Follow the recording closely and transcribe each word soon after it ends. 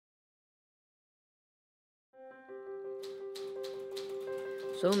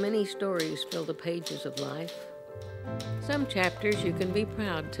So many stories fill the pages of life. Some chapters you can be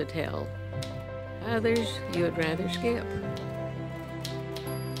proud to tell. Others you would rather skip.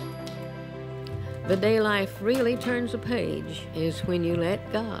 The day life really turns a page is when you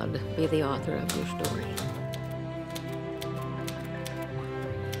let God be the author of your story.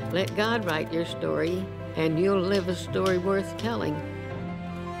 Let God write your story, and you'll live a story worth telling.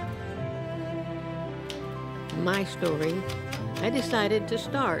 My story, I decided to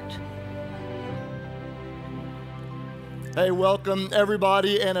start. Hey, welcome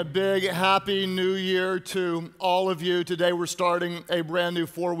everybody, and a big happy new year to all of you. Today we're starting a brand new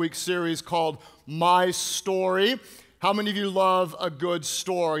 4-week series called My Story. How many of you love a good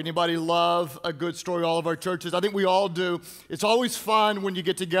story? Anybody love a good story? All of our churches, I think we all do. It's always fun when you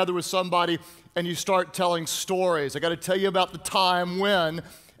get together with somebody and you start telling stories. I got to tell you about the time when,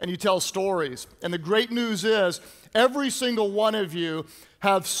 and you tell stories. And the great news is, every single one of you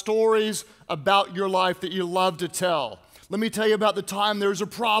have stories about your life that you love to tell. Let me tell you about the time there was a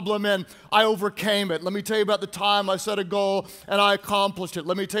problem and I overcame it. Let me tell you about the time I set a goal and I accomplished it.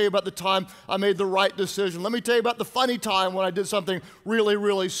 Let me tell you about the time I made the right decision. Let me tell you about the funny time when I did something really,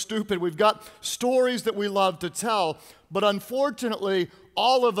 really stupid. We've got stories that we love to tell, but unfortunately,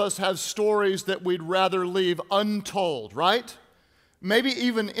 all of us have stories that we'd rather leave untold, right? Maybe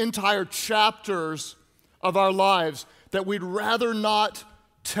even entire chapters of our lives that we'd rather not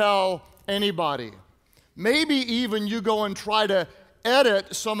tell anybody. Maybe even you go and try to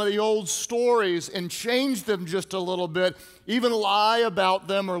edit some of the old stories and change them just a little bit, even lie about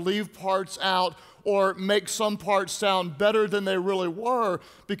them or leave parts out or make some parts sound better than they really were,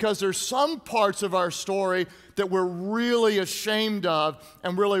 because there's some parts of our story that we're really ashamed of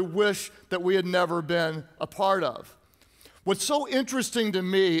and really wish that we had never been a part of. What's so interesting to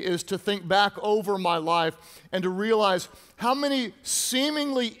me is to think back over my life and to realize how many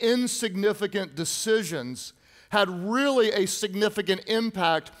seemingly insignificant decisions had really a significant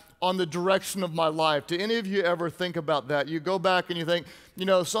impact on the direction of my life. Do any of you ever think about that? You go back and you think,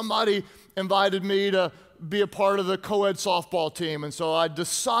 somebody invited me to be a part of the co-ed softball team, and so I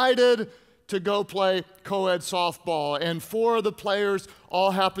decided to go play co-ed softball, and 4 of the players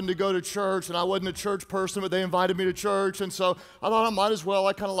all happened to go to church, and I wasn't a church person, but they invited me to church, and so I thought I might as well.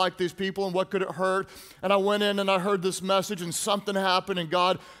 I kind of like these people, and what could it hurt? And I went in and I heard this message, and something happened, and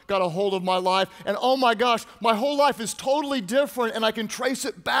God got a hold of my life, and oh my gosh, my whole life is totally different, and I can trace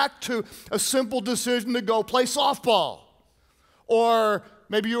it back to a simple decision to go play softball. Or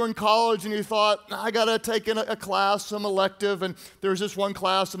maybe you were in college and you thought, I got to take in a class, some elective, and there's this one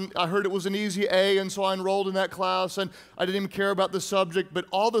class, and I heard it was an easy A, and so I enrolled in that class, and I didn't even care about the subject, but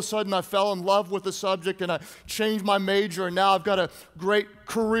all of a sudden I fell in love with the subject, and I changed my major, and now I've got a great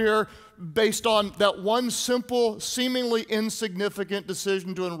career based on that one simple, seemingly insignificant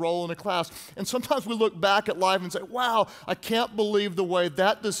decision to enroll in a class. And sometimes we look back at life and say, wow, I can't believe the way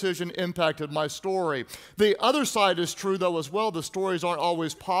that decision impacted my story. The other side is true, though, as well. The stories aren't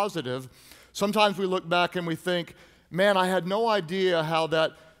always positive. Sometimes we look back and we think, man, I had no idea how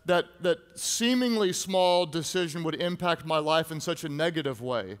that seemingly small decision would impact my life in such a negative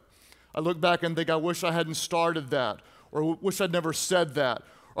way. I look back and think, I wish I hadn't started that, or wish I'd never said that,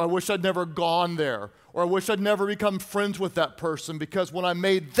 or I wish I'd never gone there, or I wish I'd never become friends with that person, because when I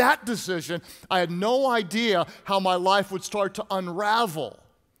made that decision, I had no idea how my life would start to unravel.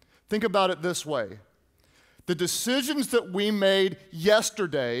 Think about it this way. The decisions that we made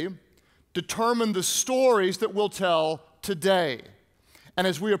yesterday determine the stories that we'll tell today. And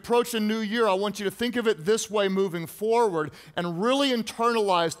as we approach a new year, I want you to think of it this way moving forward and really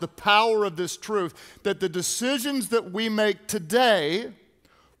internalize the power of this truth, that the decisions that we make today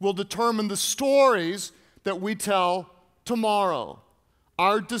will determine the stories that we tell tomorrow.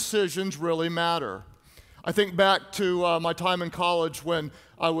 Our decisions really matter. I think back to my time in college when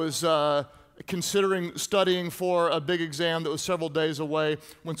I was considering studying for a big exam that was several days away,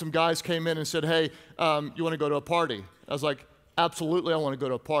 when some guys came in and said, hey, you want to go to a party? I was like, absolutely, I want to go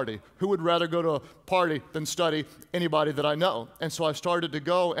to a party. Who would rather go to a party than study? Anybody that I know. And so I started to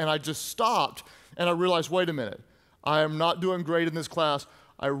go, and I just stopped, and I realized, wait a minute, I am not doing great in this class.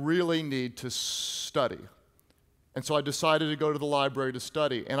 I really need to study. And so I decided to go to the library to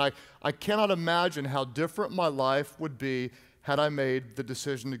study. And I cannot imagine how different my life would be had I made the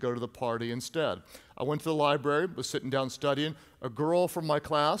decision to go to the party instead. I went to the library, was sitting down studying. A girl from my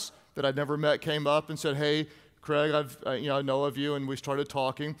class that I'd never met came up and said, hey, Craig, I know of you, and we started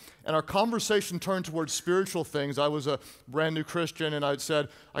talking, and our conversation turned towards spiritual things. I was a brand new Christian, and I said,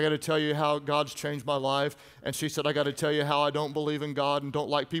 I got to tell you how God's changed my life, and she said, I got to tell you how I don't believe in God and don't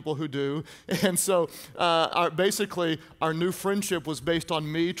like people who do. And so basically, our new friendship was based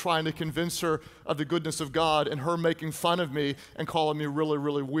on me trying to convince her of the goodness of God and her making fun of me and calling me really,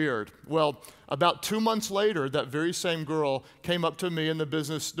 really weird. Well, about 2 months later, that very same girl came up to me in the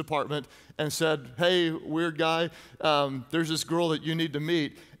business department and said, hey, weird guy, there's this girl that you need to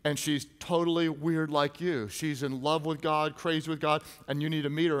meet, and she's totally weird like you. She's in love with God, crazy with God, and you need to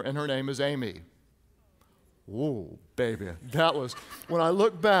meet her, and her name is Amy. Whoa, baby. That was, when I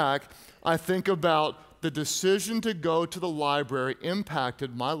look back, I think about the decision to go to the library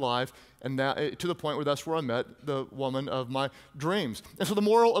impacted my life, and that, to the point where that's where I met the woman of my dreams. And so the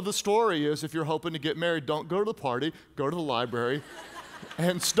moral of the story is, if you're hoping to get married, don't go to the party, go to the library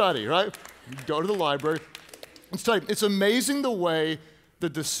and study, right? Go to the library and study. It's amazing the way the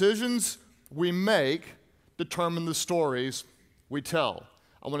decisions we make determine the stories we tell.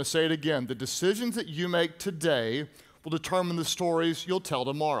 I want to say it again. The decisions that you make today will determine the stories you'll tell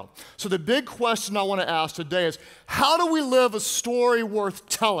tomorrow. So the big question I want to ask today is, how do we live a story worth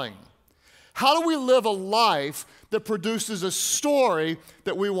telling? How do we live a life that produces a story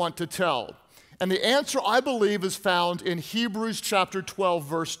that we want to tell? And the answer, I believe, is found in Hebrews chapter 12,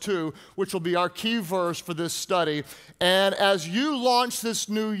 verse 2, which will be our key verse for this study. And as you launch this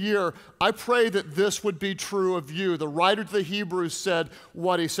new year, I pray that this would be true of you. The writer to the Hebrews said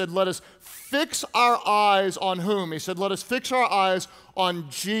what? He said, let us fix our eyes on whom? He said, let us fix our eyes on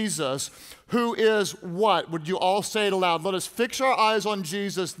Jesus, who is what? Would you all say it aloud? Let us fix our eyes on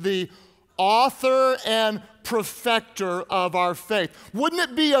Jesus, the author and perfecter of our faith. Wouldn't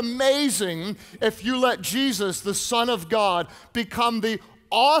it be amazing if you let Jesus, the Son of God, become the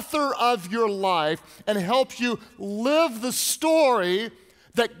author of your life and help you live the story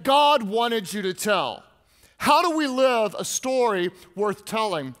that God wanted you to tell? How do we live a story worth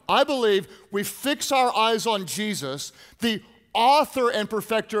telling? I believe we fix our eyes on Jesus, the author and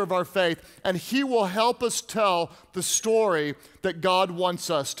perfecter of our faith, and he will help us tell the story that God wants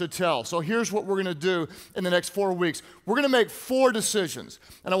us to tell. So here's what we're going to do in the next 4 weeks. We're going to make 4 decisions,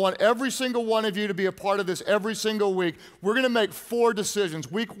 and I want every single one of you to be a part of this every single week. We're going to make 4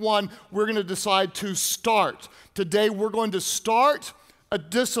 decisions. Week 1, we're going to decide to start. Today, we're going to start a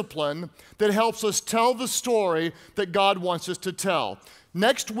discipline that helps us tell the story that God wants us to tell.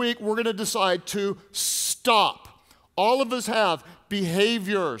 Next week, we're going to decide to stop. All of us have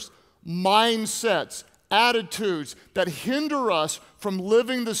behaviors, mindsets, attitudes that hinder us from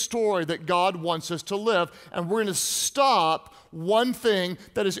living the story that God wants us to live, and we're going to stop one thing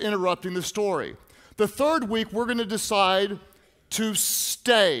that is interrupting the story. The third week, we're going to decide to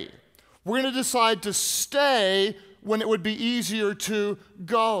stay. We're going to decide to stay when it would be easier to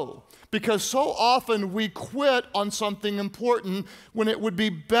go. Because so often we quit on something important when it would be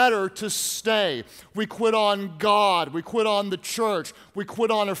better to stay. We quit on God, we quit on the church, we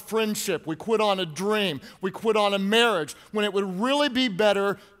quit on a friendship, we quit on a dream, we quit on a marriage, when it would really be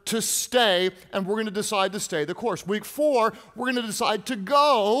better to stay, and we're going to decide to stay the course. Week 4, we're going to decide to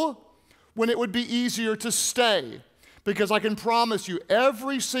go when it would be easier to stay. Because I can promise you,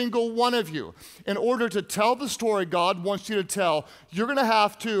 every single one of you, in order to tell the story God wants you to tell, you're going to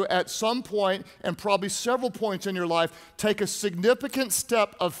have to, at some point, and probably several points in your life, take a significant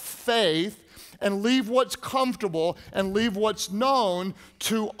step of faith and leave what's comfortable and leave what's known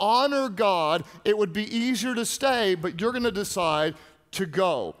to honor God. It would be easier to stay, but you're going to decide to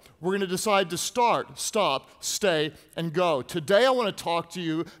go. We're going to decide to start, stop, stay, and go. Today, I want to talk to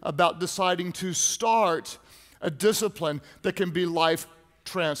you about deciding to start a discipline that can be life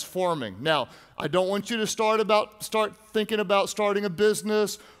transforming. Now, I don't want you to start thinking about starting a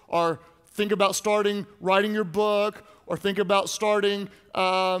business, or think about writing your book, or think about starting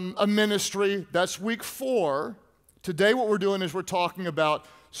a ministry. That's week 4. Today what we're doing is we're talking about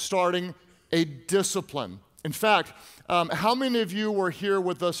starting a discipline. In fact, how many of you were here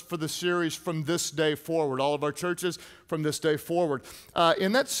with us for the series From This Day Forward? All of our churches, From This Day Forward.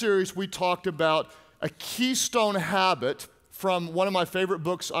 In that series, we talked about a keystone habit from one of my favorite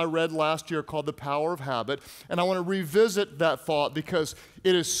books I read last year called The Power of Habit. And I want to revisit that thought because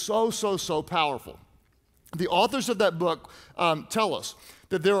it is so, so, so powerful. The authors of that book tell us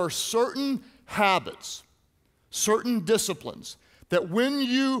that there are certain habits, certain disciplines, that when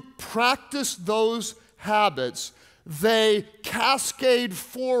you practice those habits, they cascade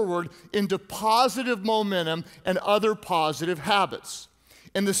forward into positive momentum and other positive habits.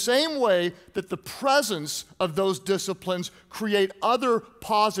 In the same way that the presence of those disciplines create other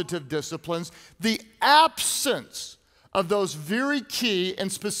positive disciplines, the absence of those very key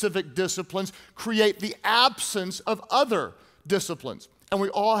and specific disciplines create the absence of other disciplines. And we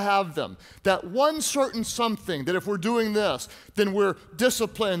all have them. That one certain something that if we're doing this, then we're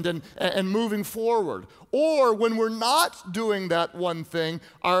disciplined and moving forward. Or when we're not doing that one thing,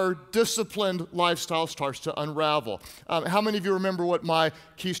 our disciplined lifestyle starts to unravel. How many of you remember what my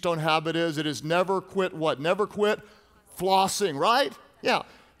keystone habit is? It is never quit what? Never quit flossing, right? Yeah.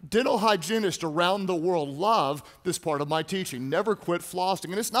 Dental hygienists around the world love this part of my teaching. Never quit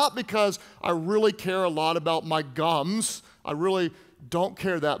flossing. And it's not because I really care a lot about my gums. I really don't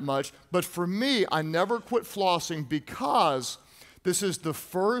care that much. But for me, I never quit flossing because this is the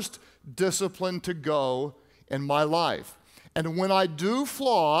first discipline to go in my life. And when I do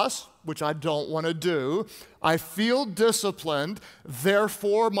floss, which I don't want to do, I feel disciplined.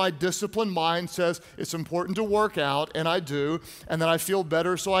 Therefore, my disciplined mind says it's important to work out, and I do. And then I feel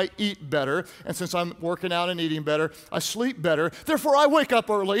better, so I eat better. And since I'm working out and eating better, I sleep better. Therefore, I wake up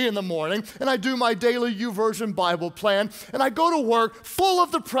early in the morning, and I do my daily YouVersion Bible plan, and I go to work full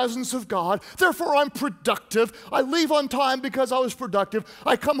of the presence of God. Therefore, I'm productive. I leave on time because I was productive.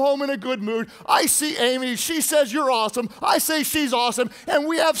 I come home in a good mood. I see Amy. She says, "You're awesome." I say, "She's awesome." And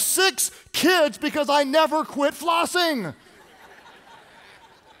we have 6 kids because I never quit flossing.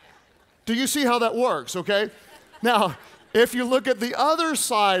 Do you see how that works, okay? Now, if you look at the other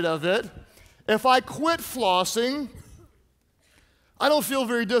side of it, if I quit flossing, I don't feel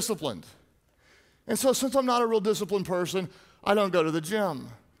very disciplined. And so since I'm not a real disciplined person, I don't go to the gym.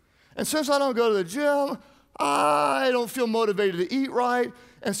 And since I don't go to the gym, I don't feel motivated to eat right.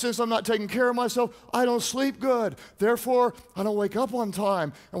 And since I'm not taking care of myself, I don't sleep good. Therefore, I don't wake up on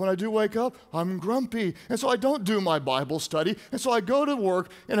time. And when I do wake up, I'm grumpy. And so I don't do my Bible study. And so I go to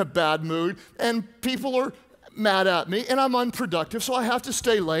work in a bad mood, and people are mad at me, and I'm unproductive, so I have to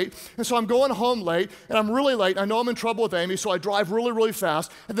stay late. And so I'm going home late, and I'm really late, and I know I'm in trouble with Amy, so I drive really, really fast.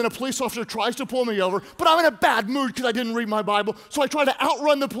 And then a police officer tries to pull me over, but I'm in a bad mood because I didn't read my Bible. So I try to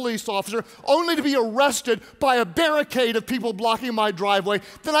outrun the police officer, only to be arrested by a barricade of people blocking my driveway.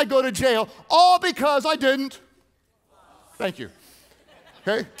 Then I go to jail, all because I didn't. Thank you.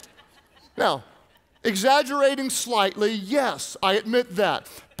 Okay? Now, exaggerating slightly, yes, I admit that.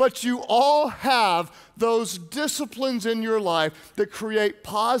 But you all have those disciplines in your life that create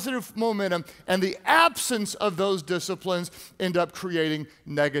positive momentum, and the absence of those disciplines end up creating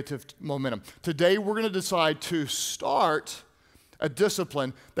negative momentum. Today, we're going to decide to start a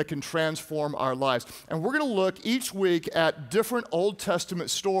discipline that can transform our lives. And we're going to look each week at different Old Testament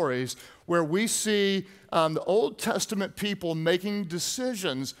stories where we see the Old Testament people making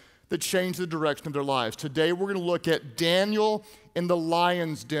decisions that change the direction of their lives. Today, we're going to look at Daniel in the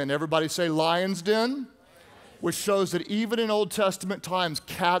lion's den. Everybody say lion's den? Which shows that even in Old Testament times,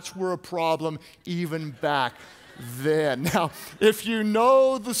 cats were a problem even back then. Now, if you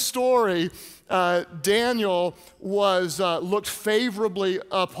know the story, Daniel was looked favorably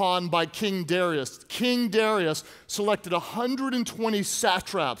upon by King Darius. King Darius selected 120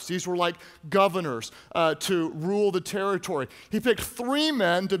 satraps. These were like governors to rule the territory. He picked 3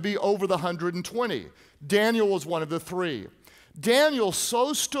 men to be over the 120. Daniel was one of the 3. Daniel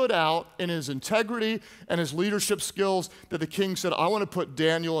so stood out in his integrity and his leadership skills that the king said, "I want to put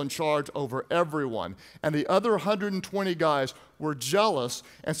Daniel in charge over everyone." And the other 120 guys were jealous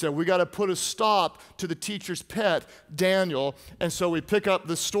and said, "We got to put a stop to the teacher's pet, Daniel." And so we pick up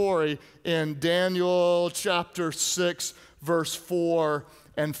the story in Daniel chapter 6, verse 4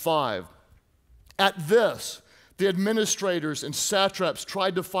 and 5. At this, the administrators and satraps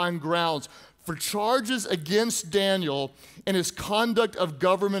tried to find grounds for charges against Daniel in his conduct of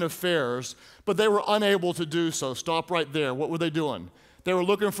government affairs, but they were unable to do so. Stop right there. What were they doing? They were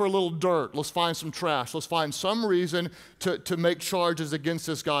looking for a little dirt. Let's find some trash. Let's find some reason to make charges against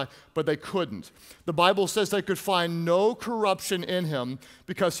this guy, but they couldn't. The Bible says they could find no corruption in him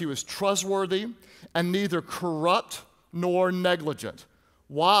because he was trustworthy and neither corrupt nor negligent.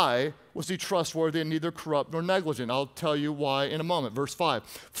 Why was he trustworthy and neither corrupt nor negligent? I'll tell you why in a moment. Verse 5.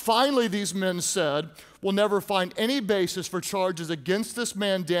 Finally, these men said, "We'll never find any basis for charges against this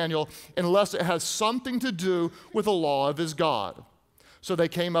man Daniel unless it has something to do with the law of his God." So they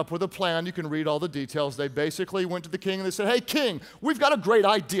came up with a plan. You can read all the details. They basically went to the king and they said, "Hey, king, we've got a great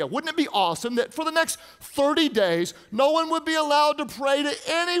idea. Wouldn't it be awesome that for the next 30 days, no one would be allowed to pray to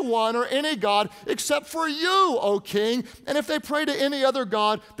anyone or any god except for you, O king? And if they pray to any other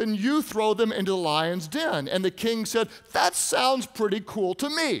god, then you throw them into the lion's den." And the king said, "That sounds pretty cool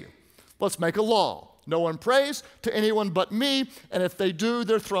to me. Let's make a law." No one prays to anyone but me, and if they do,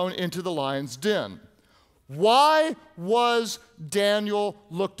 they're thrown into the lion's den. Why was Daniel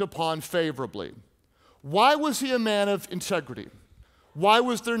looked upon favorably? Why was he a man of integrity? Why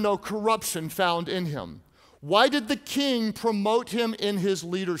was there no corruption found in him? Why did the king promote him in his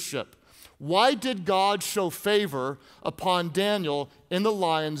leadership? Why did God show favor upon Daniel in the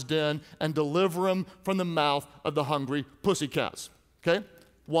lion's den and deliver him from the mouth of the hungry pussycats? Okay?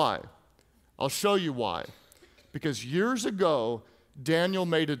 Why? I'll show you why. Because years ago, Daniel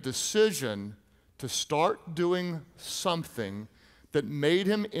made a decision to start doing something that made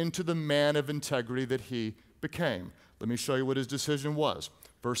him into the man of integrity that he became. Let me show you what his decision was.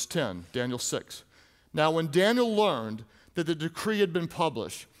 Verse 10, Daniel 6. Now, when Daniel learned that the decree had been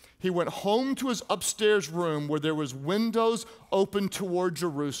published, he went home to his upstairs room where there was windows open toward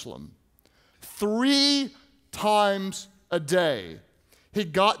Jerusalem. 3 times a day, he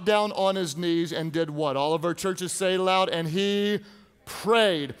got down on his knees and did what? All of our churches say it loud, and he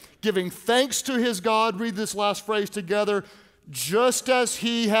prayed, giving thanks to his God. Read this last phrase together. Just as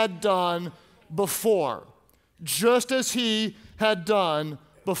he had done before. Just as he had done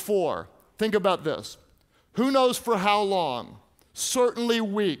before. Think about this. Who knows for how long? Certainly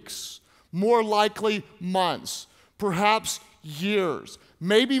weeks, more likely months, perhaps years,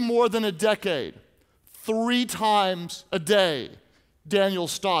 maybe more than a decade. 3 times a day, Daniel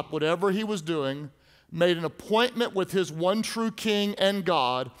stopped whatever he was doing, made an appointment with his one true king and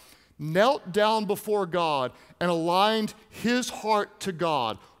God, knelt down before God and aligned his heart to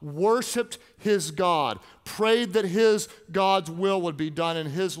God, worshiped his God, prayed that his God's will would be done in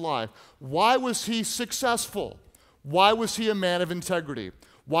his life. Why was he successful? Why was he a man of integrity?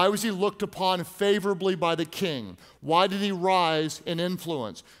 Why was he looked upon favorably by the king? Why did he rise in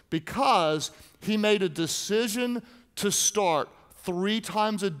influence? Because he made a decision to start 3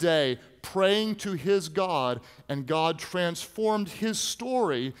 times a day praying to his God, and God transformed his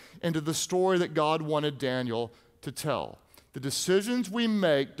story into the story that God wanted Daniel to tell. The decisions we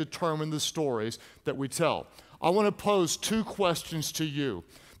make determine the stories that we tell. I want to pose 2 questions to you.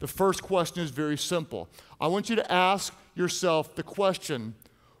 The first question is very simple. I want you to ask yourself the question,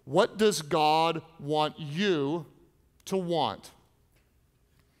 what does God want you to want?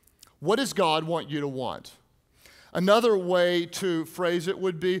 What does God want you to want? Another way to phrase it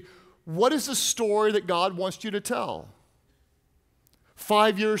would be, what is the story that God wants you to tell?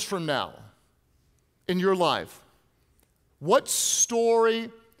 5 years from now, in your life, what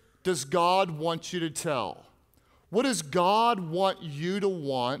story does God want you to tell? What does God want you to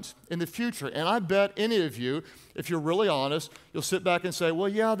want in the future? And I bet any of you, if you're really honest, you'll sit back and say, well,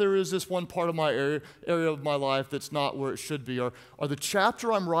 yeah, there is this one part of my area of my life that's not where it should be. Or the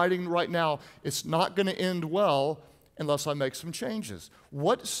chapter I'm writing right now, it's not going to end well unless I make some changes.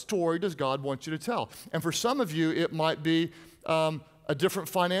 What story does God want you to tell? And for some of you, it might be a different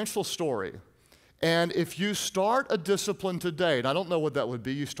financial story. And if you start a discipline today, and I don't know what that would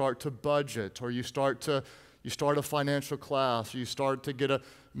be, you start to budget, or you start a financial class, you start to get a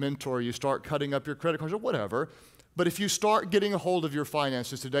mentor, you start cutting up your credit cards, or whatever. But if you start getting a hold of your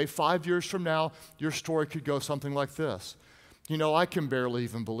finances today, 5 years from now, your story could go something like this. You know, I can barely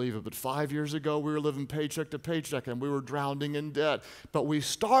even believe it, but 5 years ago, we were living paycheck to paycheck, and we were drowning in debt. But we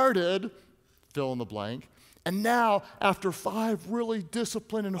started, fill in the blank, and now, after 5 really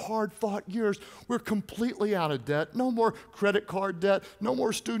disciplined and hard-fought years, we're completely out of debt. No more credit card debt, no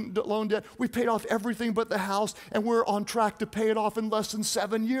more student loan debt. We paid off everything but the house, and we're on track to pay it off in less than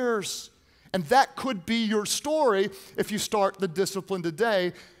 7 years. And that could be your story if you start the discipline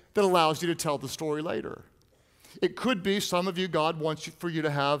today that allows you to tell the story later. It could be some of you, God wants for you to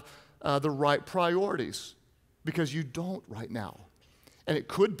have the right priorities because you don't right now. And it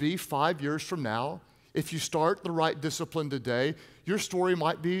could be 5 years from now, if you start the right discipline today, your story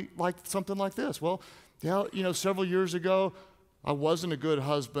might be like something like this. Well, yeah, you know, several years ago, I wasn't a good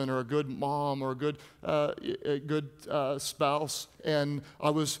husband or a good mom or a good spouse, and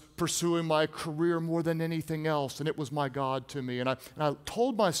I was pursuing my career more than anything else, and it was my God to me. And I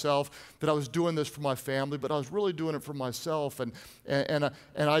told myself that I was doing this for my family, but I was really doing it for myself. And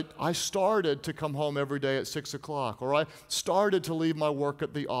I started to come home every day at 6 o'clock, or I started to leave my work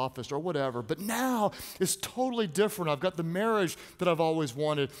at the office, or whatever. But now it's totally different. I've got the marriage that I've always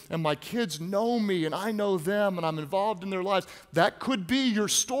wanted, and my kids know me, and I know them, and I'm involved in their lives. That could be your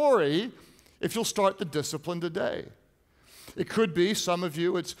story if you'll start the discipline today. It could be, some of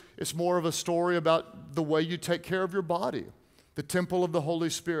you, it's more of a story about the way you take care of your body, the temple of the Holy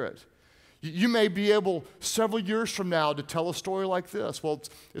Spirit. You may be able several years from now to tell a story like this. Well,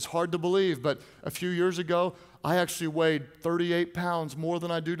 it's hard to believe, but a few years ago, I actually weighed 38 pounds more than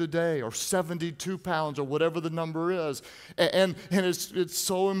I do today, or 72 pounds, or whatever the number is. And it's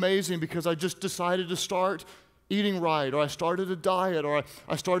so amazing because I just decided to start eating right, or I started a diet, or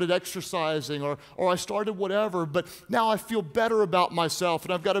I started exercising, or I started whatever, but now I feel better about myself,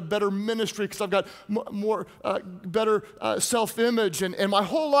 and I've got a better ministry because I've got better self-image, and my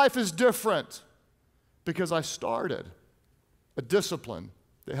whole life is different because I started a discipline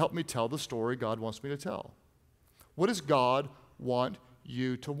that helped me tell the story God wants me to tell. What does God want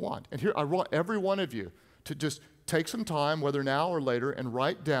you to want? And here, I want every one of you to just take some time, whether now or later, and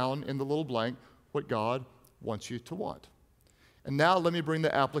write down in the little blank what God wants you to want. And now let me bring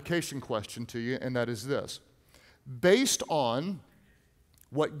the application question to you, and that is this. Based on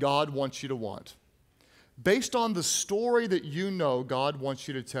what God wants you to want, based on the story that you know God wants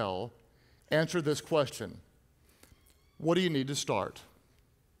you to tell, answer this question. What do you need to start?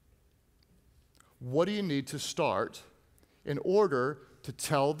 What do you need to start in order to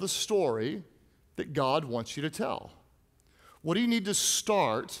tell the story that God wants you to tell? What do you need to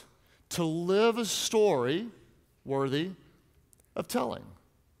start to live a story worthy of telling?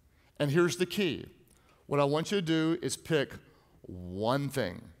 And here's the key. What I want you to do is pick one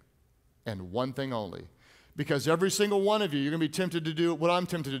thing and one thing only. Because every single one of you, you're going to be tempted to do what I'm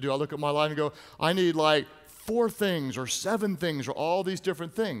tempted to do. I look at my life and go, I need like 4 things or 7 things or all these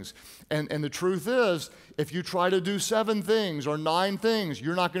different things. And the truth is, if you try to do 7 things or 9 things,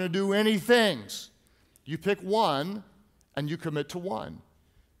 you're not going to do any things. You pick one and you commit to one.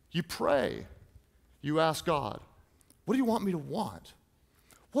 You pray. You ask God, what do you want me to want?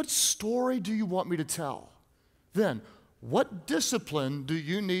 What story do you want me to tell? Then, what discipline do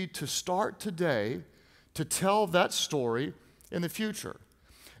you need to start today to tell that story in the future?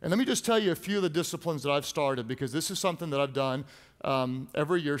 And let me just tell you a few of the disciplines that I've started, because this is something that I've done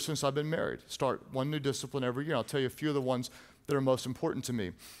every year since I've been married. Start one new discipline every year. I'll tell you a few of the ones that are most important to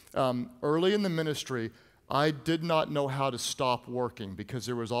me. Early in the ministry, I did not know how to stop working because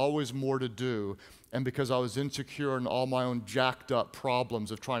there was always more to do, and because I was insecure and all my own jacked up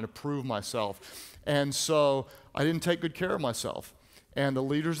problems of trying to prove myself. And so I didn't take good care of myself. And the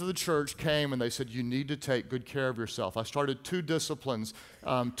leaders of the church came and they said, you need to take good care of yourself. I started 2 disciplines,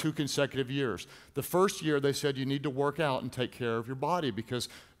 2 consecutive years. The first year they said you need to work out and take care of your body, because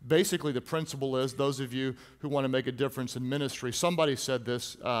basically the principle is, those of you who want to make a difference in ministry, somebody said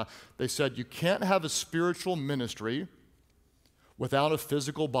this, they said you can't have a spiritual ministry without a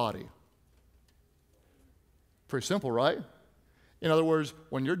physical body. Pretty simple, right? In other words,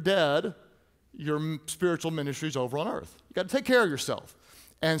 when you're dead, your spiritual ministry is over on earth. You got to take care of yourself.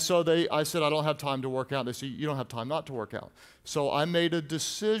 And so I said, I don't have time to work out. They said, you don't have time not to work out. So I made a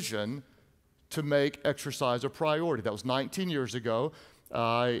decision to make exercise a priority. That was 19 years ago.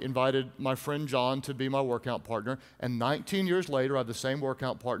 I invited my friend John to be my workout partner, and 19 years later, I have the same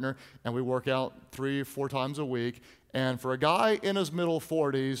workout partner, and we work out 3 or 4 times a week. And for a guy in his middle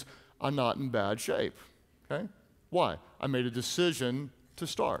 40s, I'm not in bad shape. Okay? Why? I made a decision to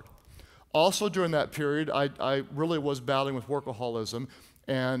start. Also during that period, I really was battling with workaholism,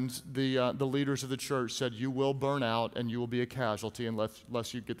 and the leaders of the church said, you will burn out and you will be a casualty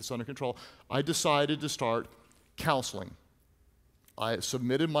unless you get this under control. I decided to start counseling. I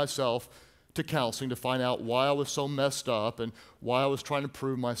submitted myself to counseling to find out why I was so messed up and why I was trying to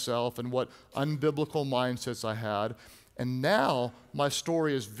prove myself and what unbiblical mindsets I had. And now my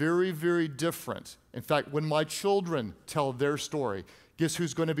story is very, very different. In fact, when my children tell their story, guess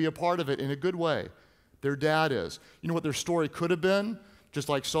who's going to be a part of it in a good way? Their dad is. You know what their story could have been? Just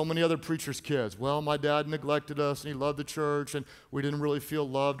like so many other preachers' kids. Well, my dad neglected us and he loved the church and we didn't really feel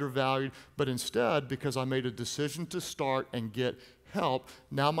loved or valued. But instead, because I made a decision to start and get help,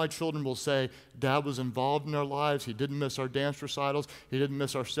 now my children will say, Dad was involved in our lives. He didn't miss our dance recitals. He didn't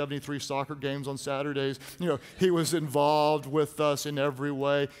miss our 73 soccer games on Saturdays. You know, he was involved with us in every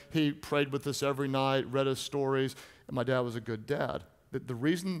way. He prayed with us every night, read us stories, and my dad was a good dad. The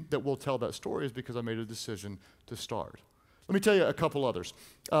reason that we'll tell that story is because I made a decision to start. Let me tell you a couple others.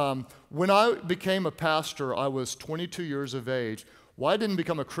 When I became a pastor, I was 22 years of age. Well, I didn't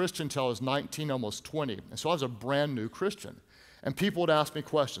become a Christian until I was 19, almost 20. And so I was a brand new Christian. And people would ask me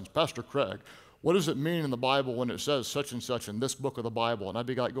questions. Pastor Craig, what does it mean in the Bible when it says such and such in this book of the Bible? And I'd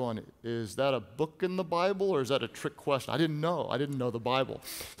be like going, is that a book in the Bible or is that a trick question? I didn't know. I didn't know the Bible.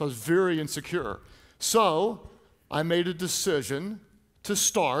 So I was very insecure. So I made a decision to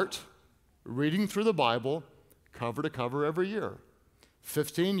start reading through the Bible cover to cover every year.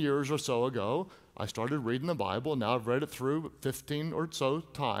 15 years or so ago, I started reading the Bible, and now I've read it through 15 or so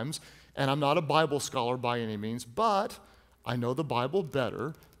times, And I'm not a Bible scholar by any means, but I know the Bible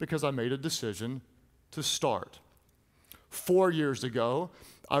better because I made a decision to start. 4 years ago,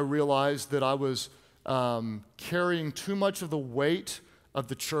 I realized that I was carrying too much of the weight of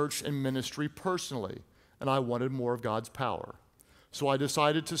the church and ministry personally, and I wanted more of God's power. So I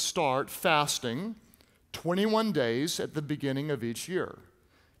decided to start fasting 21 days at the beginning of each year.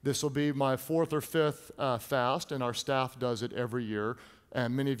 This will be my 4th or 5th fast, and our staff does it every year,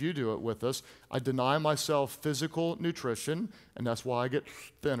 and many of you do it with us. I deny myself physical nutrition, and that's why I get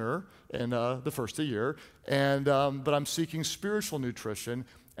thinner in the first of the year, but I'm seeking spiritual nutrition.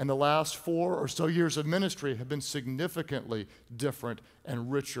 And the last 4 or so years of ministry have been significantly different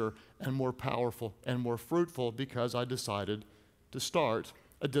and richer and more powerful and more fruitful because I decided to start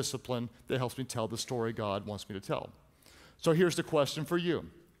a discipline that helps me tell the story God wants me to tell. So here's the question for you.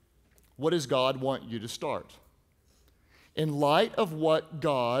 What does God want you to start? In light of what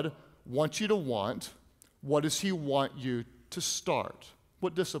God wants you to want, what does He want you to start?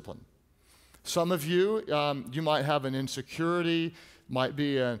 What discipline? Some of you, you might have an insecurity, might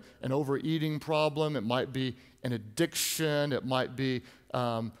be an overeating problem, it might be an addiction, it might be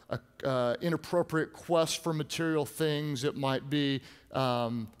an inappropriate quest for material things, it might be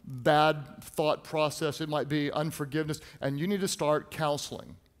bad thought process, it might be unforgiveness, and you need to start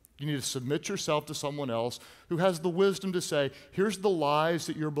counseling. You need to submit yourself to someone else who has the wisdom to say, here's the lies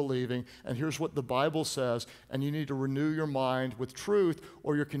that you're believing, and here's what the Bible says, and you need to renew your mind with truth,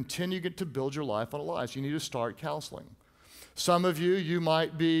 or you're continuing to build your life on lies. You need to start counseling. Some of you, you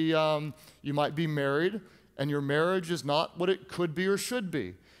might be married, and your marriage is not what it could be or should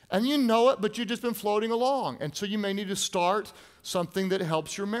be. And you know it, but you've just been floating along. And so you may need to start something that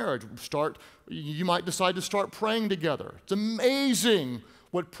helps your marriage. You might decide to start praying together. It's amazing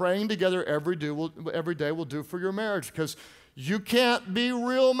what praying together every day will do for your marriage, because you can't be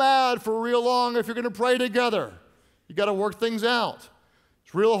real mad for real long if you're going to pray together. You got to work things out.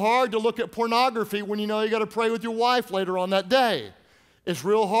 It's real hard to look at pornography when you know you got to pray with your wife later on that day. It's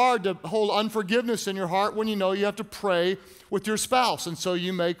real hard to hold unforgiveness in your heart when you know you have to pray with your spouse. And so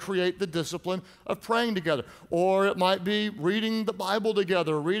you may create the discipline of praying together. Or it might be reading the Bible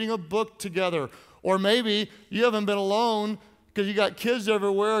together, reading a book together. Or maybe you haven't been alone because you got kids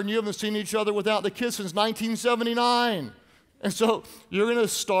everywhere and you haven't seen each other without the kids since 1979. And so you're going to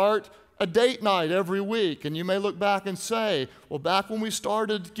start a date night every week, and you may look back and say, well, back when we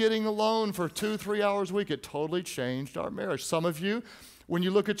started getting alone for 2-3 hours a week, it totally changed our marriage. Some of you, when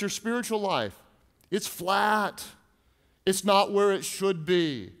you look at your spiritual life, it's flat. It's not where it should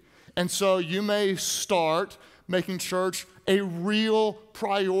be. And so you may start making church a real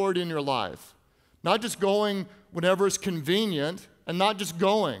priority in your life. Not just going whenever it's convenient, and not just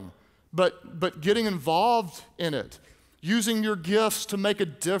going, but getting involved in it. Using your gifts to make a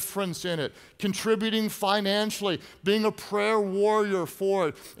difference in it, contributing financially, being a prayer warrior for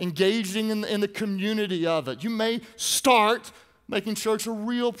it, engaging in the community of it. You may start making church a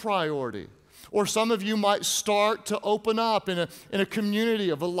real priority. Or some of you might start to open up in a community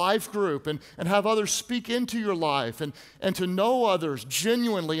of a life group and have others speak into your life and to know others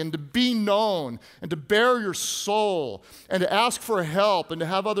genuinely and to be known and to bare your soul and to ask for help and to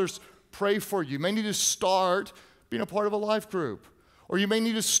have others pray for you. You may need to start being a part of a life group. Or you may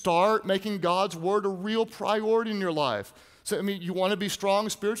need to start making God's word a real priority in your life. So, you want to be strong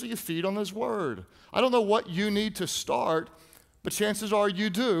spiritually, you feed on His word. I don't know what you need to start, but chances are you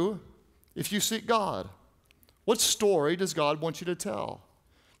do if you seek God. What story does God want you to tell?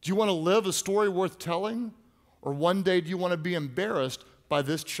 Do you want to live a story worth telling? Or one day do you want to be embarrassed by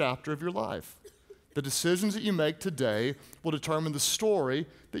this chapter of your life? The decisions that you make today will determine the story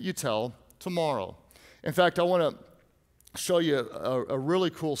that you tell tomorrow. In fact, I want to show you a really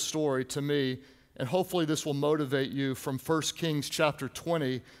cool story to me, and hopefully this will motivate you from 1 Kings chapter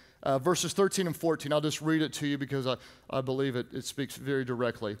 20, verses 13 and 14. I'll just read it to you because I believe it speaks very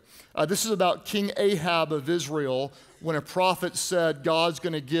directly. This is about King Ahab of Israel when a prophet said, God's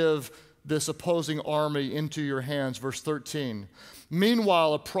going to give this opposing army into your hands. Verse 13.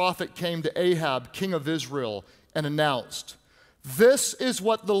 Meanwhile, a prophet came to Ahab, king of Israel, and announced, this is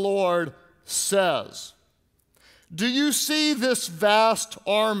what the Lord says. Do you see this vast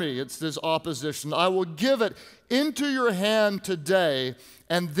army? It's this opposition. I will give it into your hand today,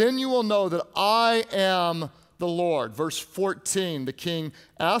 and then you will know that I am the Lord. Verse 14, the king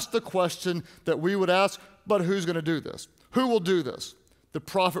asked the question that we would ask, but who's going to do this? Who will do this? The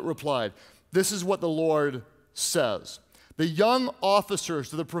prophet replied, this is what the Lord says. The young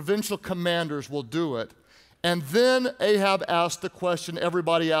officers, the provincial commanders will do it. And then Ahab asked the question,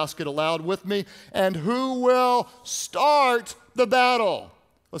 everybody ask it aloud with me, and who will start the battle?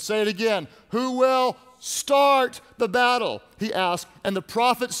 Let's say it again. Who will start the battle? He asked. And the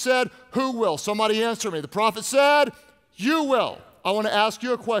prophet said, who will? Somebody answer me. The prophet said, you will. I want to ask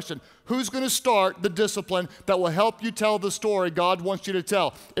you a question. Who's going to start the discipline that will help you tell the story God wants you to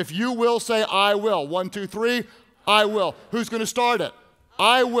tell? If you will, say, I will. 1, 2, 3, I will. Who's going to start it?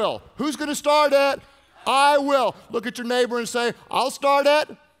 I will. Who's going to start it? I will. Look at your neighbor and say, I'll start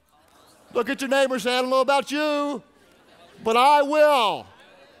it. Look at your neighbor and say, I don't know about you, but I will.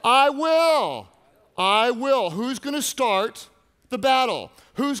 I will. I will. Who's going to start the battle?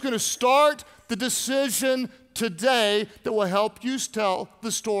 Who's going to start the decision today that will help you tell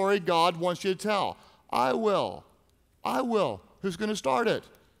the story God wants you to tell? I will. I will. Who's going to start it?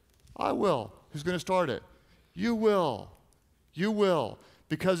 I will. Who's going to start it? You will. You will.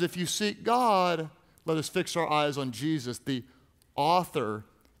 Because if you seek God, let us fix our eyes on Jesus, the author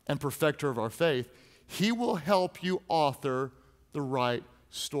and perfecter of our faith. He will help you author the right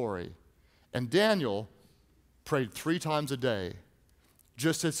story. And Daniel prayed 3 times a day,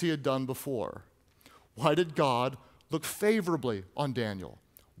 just as he had done before. Why did God look favorably on Daniel?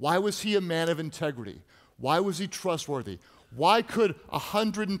 Why was he a man of integrity? Why was he trustworthy? Why could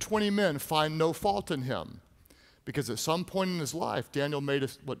 120 men find no fault in him? Because at some point in his life, Daniel made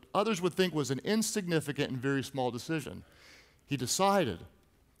what others would think was an insignificant and very small decision. He decided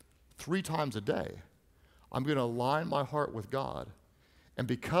 3 times a day, I'm going to align my heart with God. And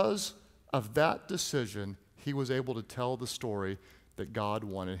because of that decision, he was able to tell the story that God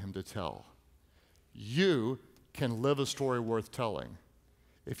wanted him to tell. You can live a story worth telling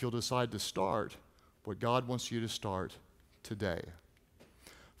if you'll decide to start what God wants you to start today.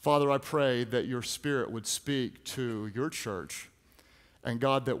 Father, I pray that your Spirit would speak to your church, and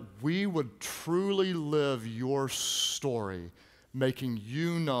God, that we would truly live your story, making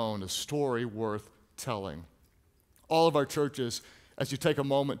you known, a story worth telling. All of our churches, as you take a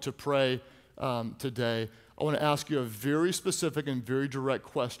moment to pray today, I want to ask you a very specific and very direct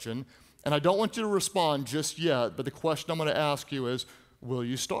question. And I don't want you to respond just yet, but the question I'm going to ask you is, will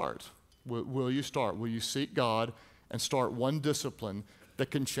you start? Will you start? Will you seek God and start one discipline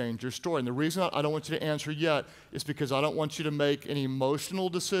that can change your story? And the reason I don't want you to answer yet is because I don't want you to make an emotional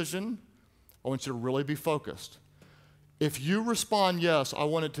decision. I want you to really be focused. If you respond yes, I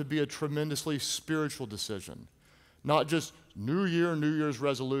want it to be a tremendously spiritual decision, not just New Year, New Year's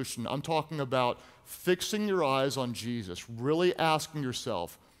resolution. I'm talking about fixing your eyes on Jesus, really asking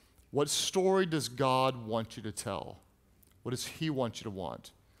yourself, what story does God want you to tell? What does he want you to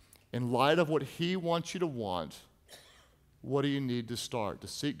want? In light of what he wants you to want, what do you need to start? To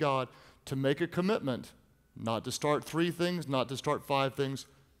seek God, to make a commitment, not to start 3 things, not to start 5 things,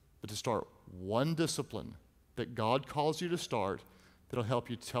 but to start one discipline that God calls you to start that'll help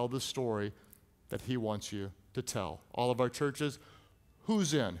you tell the story that he wants you to tell. All of our churches,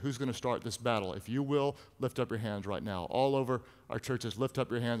 who's in? Who's going to start this battle? If you will, lift up your hands right now. All over our churches, lift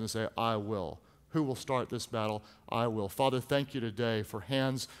up your hands and say, I will. Who will start this battle? I will. Father, thank you today for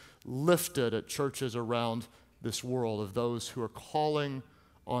hands lifted at churches around this world of those who are calling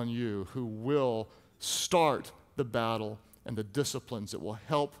on you, who will start the battle and the disciplines that will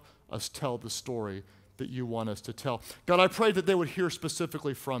help us tell the story that you want us to tell. God, I pray that they would hear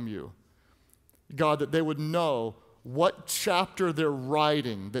specifically from you. God, that they would know what chapter they're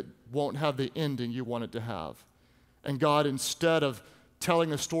writing that won't have the ending you want it to have. And God, instead of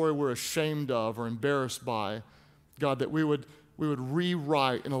telling a story we're ashamed of or embarrassed by, God, that we would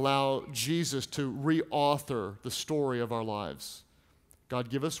rewrite and allow Jesus to re-author the story of our lives. God,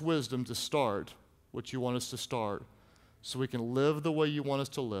 give us wisdom to start what you want us to start so we can live the way you want us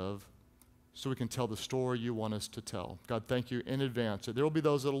to live, so we can tell the story you want us to tell. God, thank you in advance. There will be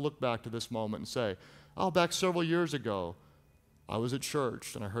those that will look back to this moment and say, oh, back several years ago, I was at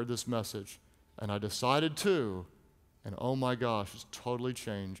church and I heard this message and I decided to, and oh my gosh, it's totally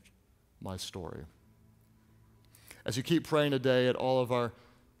changed my story. As you keep praying today at all of our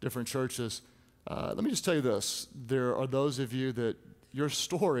different churches, let me just tell you this. There are those of you that your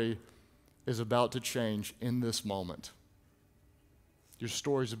story is about to change in this moment. Your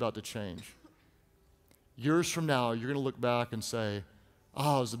story is about to change. Years from now, you're going to look back and say,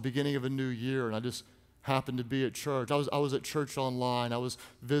 oh, it was the beginning of a new year, and I just happened to be at church. I was at church online. I was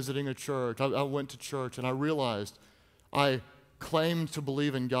visiting a church. I went to church, and I realized I claimed to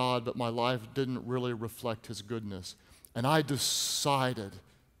believe in God, but my life didn't really reflect his goodness. And I decided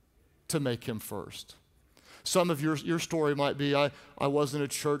to make him first. Some of your story might be, I wasn't a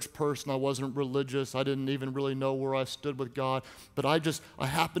church person, I wasn't religious, I didn't even really know where I stood with God, but I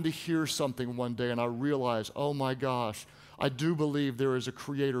happened to hear something one day and I realized, oh my gosh, I do believe there is a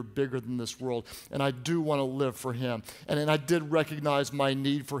creator bigger than this world, and I do want to live for him. And I did recognize my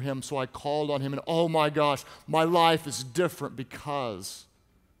need for him, so I called on him, and oh my gosh, my life is different because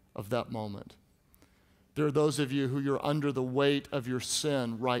of that moment. There are those of you who you're under the weight of your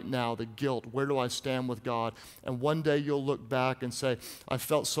sin right now, the guilt. Where do I stand with God? And one day you'll look back and say, I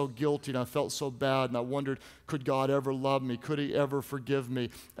felt so guilty and I felt so bad and I wondered, could God ever love me? Could he ever forgive me?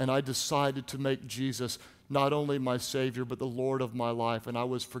 And I decided to make Jesus not only my Savior, but the Lord of my life. And I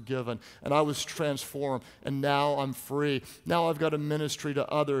was forgiven and I was transformed. And now I'm free. Now I've got a ministry to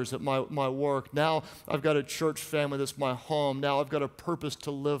others at my work. Now I've got a church family that's my home. Now I've got a purpose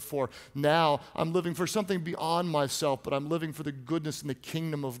to live for. Now I'm living for something beyond myself, but I'm living for the goodness and the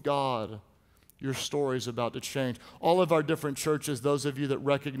kingdom of God. Your story is about to change. All of our different churches, those of you that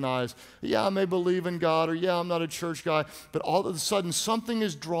recognize, yeah, I may believe in God, or yeah, I'm not a church guy, but all of a sudden something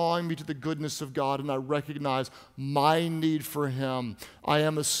is drawing me to the goodness of God, and I recognize my need for him. I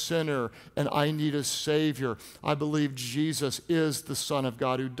am a sinner, and I need a Savior. I believe Jesus is the Son of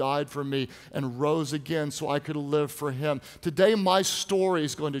God who died for me and rose again so I could live for him. Today, my story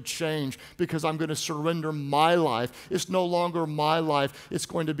is going to change because I'm going to surrender my life. It's no longer my life. It's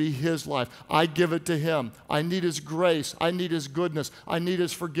going to be his life. I give it to him. I need his grace. I need his goodness. I need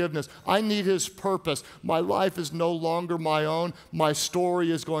his forgiveness. I need his purpose. My life is no longer my own. My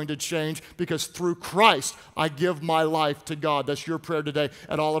story is going to change because through Christ, I give my life to God. That's your prayer today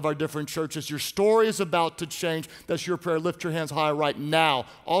at all of our different churches. Your story is about to change. That's your prayer. Lift your hands high right now.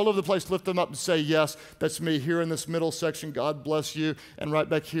 All over the place, lift them up and say, yes, that's me. Here in this middle section, God bless you. And right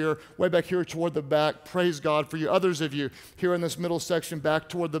back here, way back here toward the back, praise God for you. Others of you here in this middle section, back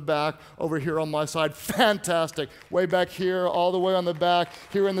toward the back, over here on my side, fantastic. Way back here, all the way on the back,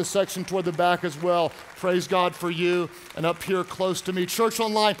 here in the section toward the back as well. Praise God for you. And up here close to me, Church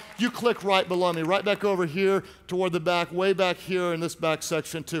Online, you click right below me, right back over here toward the back, way back here in this back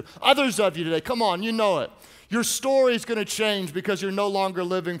section too. Others of you today, come on, you know it. Your story is going to change because you're no longer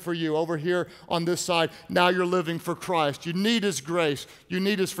living for you. Over here on this side, now you're living for Christ. You need his grace. You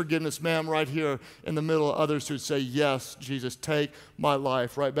need his forgiveness. Ma'am, right here in the middle, others who say, yes, Jesus, take my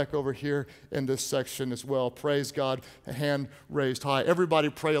life. Right back over here in this section as well. Praise God. A hand raised high. Everybody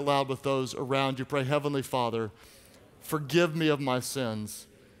pray aloud with those around you. Pray, Heavenly Father, forgive me of my sins.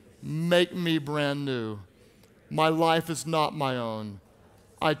 Make me brand new. My life is not my own.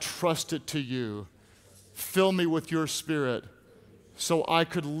 I trust it to you. Fill me with your Spirit so I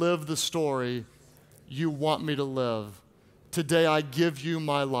could live the story you want me to live. Today I give you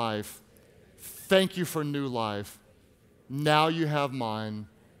my life. Thank you for new life. Now you have mine.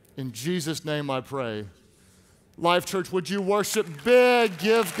 In Jesus' name I pray. Life Church, would you worship big,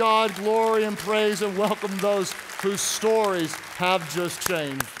 give God glory and praise, and welcome those whose stories have just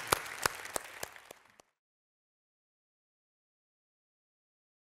changed.